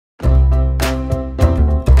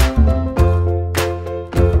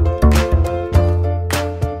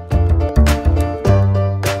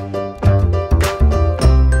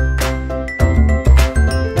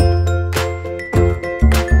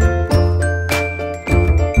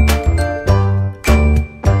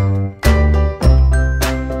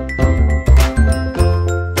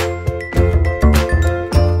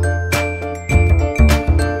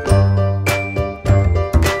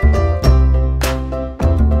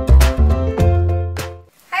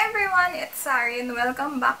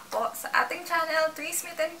welcome back po sa ating channel,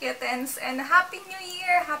 Smitten Kittens, and Happy New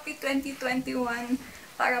Year! Happy 2021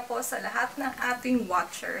 para po sa lahat ng ating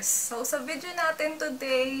watchers. So, sa video natin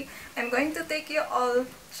today, I'm going to take you all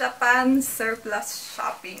Japan surplus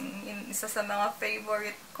shopping. Isa sa mga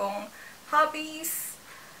favorite kong hobbies.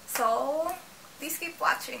 So, please keep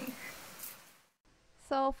watching.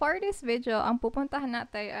 So, for this video, ang pupuntahan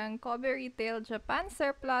natin ang Kobe Retail Japan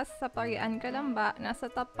Surplus sa Parian, Calamba.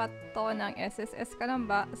 Nasa tapat to ng SSS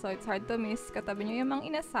Calamba, so it's hard to miss. Katabi nyo yung mga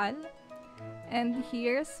inasal. And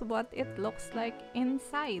here's what it looks like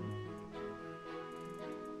inside.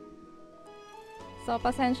 So,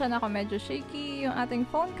 pasensya na ako, medyo shaky yung ating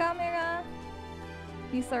phone camera.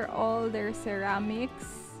 These are all their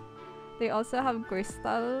ceramics. They also have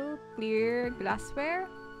crystal, clear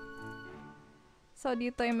glassware. So,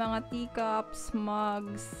 dito yung mga teacups,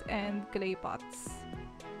 mugs, and clay pots.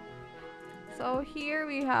 So, here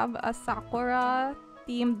we have a Sakura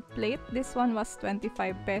themed plate. This one was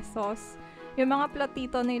 25 pesos. Yung mga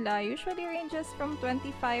platito nila usually ranges from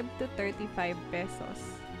 25 to 35 pesos.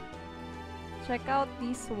 Check out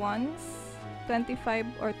these ones. 25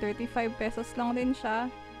 or 35 pesos lang din siya.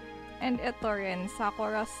 And ito rin,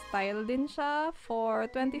 Sakura style din siya for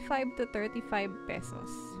 25 to 35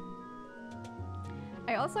 pesos.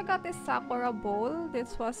 I also got this Sakura bowl.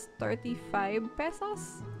 This was 35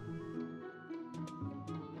 pesos.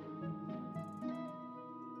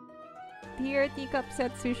 Here, teacup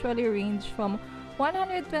sets usually range from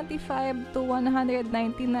 125 to 199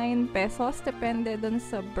 pesos. Depende dun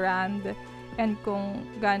sa brand and kung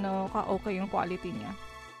gaano ka-okay yung quality niya.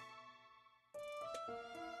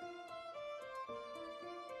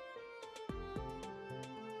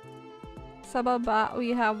 Sa baba,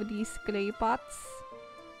 we have these clay pots.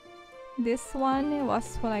 This one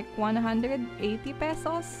was like 180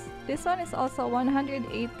 pesos. This one is also 180,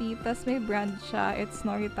 tas may brand siya. It's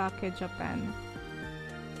Noritake Japan.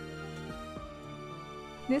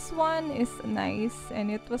 This one is nice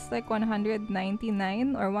and it was like 199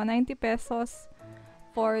 or 190 pesos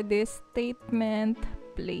for this statement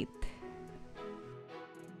plate.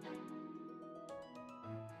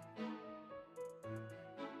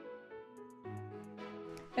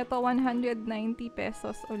 Ito 190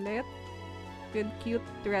 pesos ulit with cute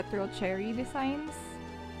retro cherry designs.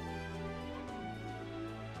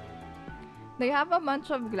 They have a bunch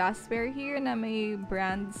of glassware here na may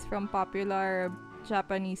brands from popular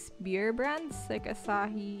Japanese beer brands like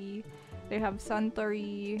Asahi. They have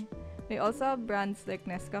Suntory. They also have brands like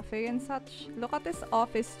Nescafe and such. Look at this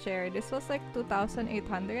office chair. This was like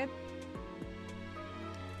 2,800.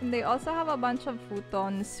 And they also have a bunch of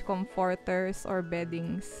futons, comforters, or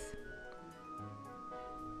beddings.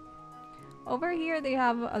 Over here, they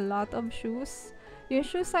have a lot of shoes. Yung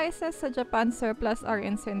shoe sizes sa Japan Surplus are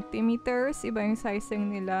in centimeters. Iba yung sizing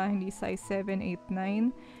nila, hindi size 7, 8, 9.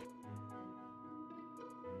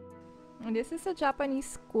 And this is a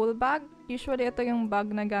Japanese school bag. Usually, ito yung bag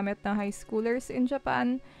na gamit ng high schoolers in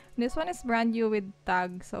Japan. This one is brand new with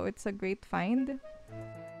tag, so it's a great find.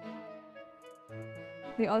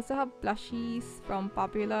 They also have plushies from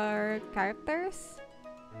popular characters.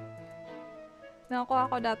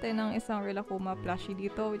 Nakakuha ko dati ng isang Rilakkuma plushie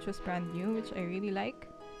dito, which was brand new, which I really like.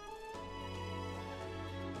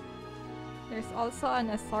 There's also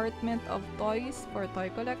an assortment of toys for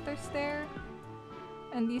toy collectors there.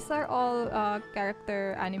 And these are all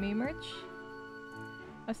character anime merch.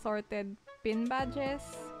 Assorted pin badges.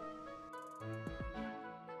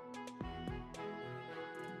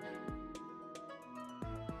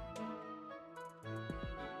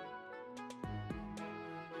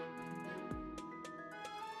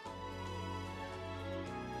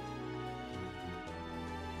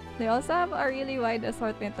 They also have a really wide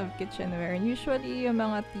assortment of kitchenware. And usually, yung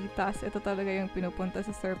mga titas, ito talaga yung pinupunta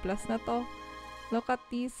sa surplus na to. Look at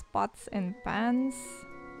these pots and pans.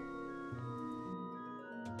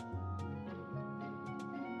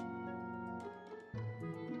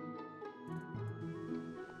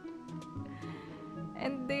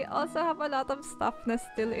 And they also have a lot of stuff na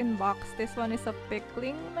still in box. This one is a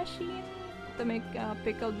pickling machine to make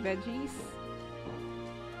pickled veggies.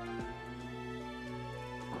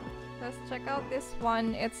 Let's check out this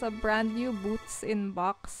one. It's a brand new boots in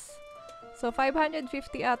box. So 550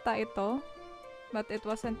 ata ito. But it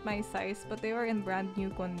wasn't my size. But they were in brand new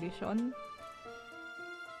condition.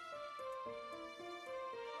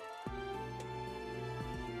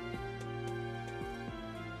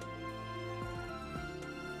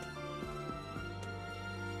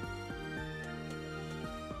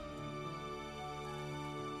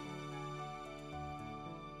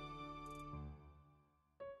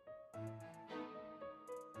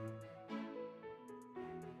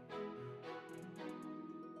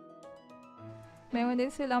 Meron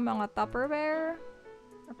din silang mga Tupperware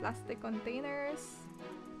or plastic containers.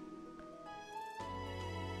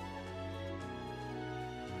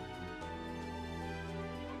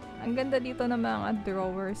 Ang ganda dito ng mga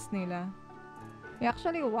drawers nila. I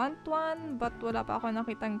actually want one, but wala pa ako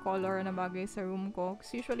nakitang color na bagay sa room ko.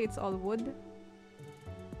 Because usually it's all wood.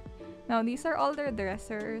 Now, these are all their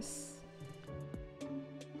dressers.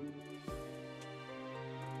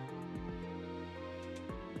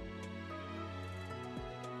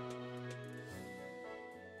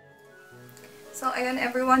 So, ayun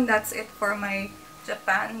everyone, that's it for my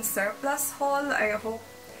Japan surplus haul. I hope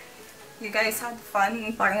you guys had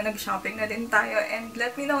fun. Parang nag-shopping na din tayo. And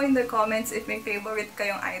let me know in the comments if may favorite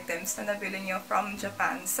kayong items na nabili nyo from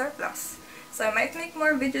Japan surplus. So I might make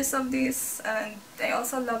more videos of this. And I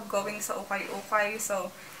also love going sa ukay-ukay. So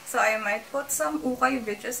I might put some ukay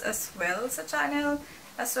videos as well sa channel.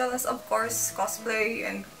 As well as, of course, cosplay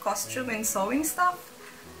and costume and sewing stuff.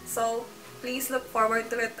 So please look forward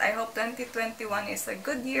to it. I hope 2021 is a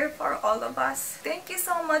good year for all of us. Thank you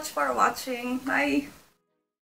so much for watching. Bye!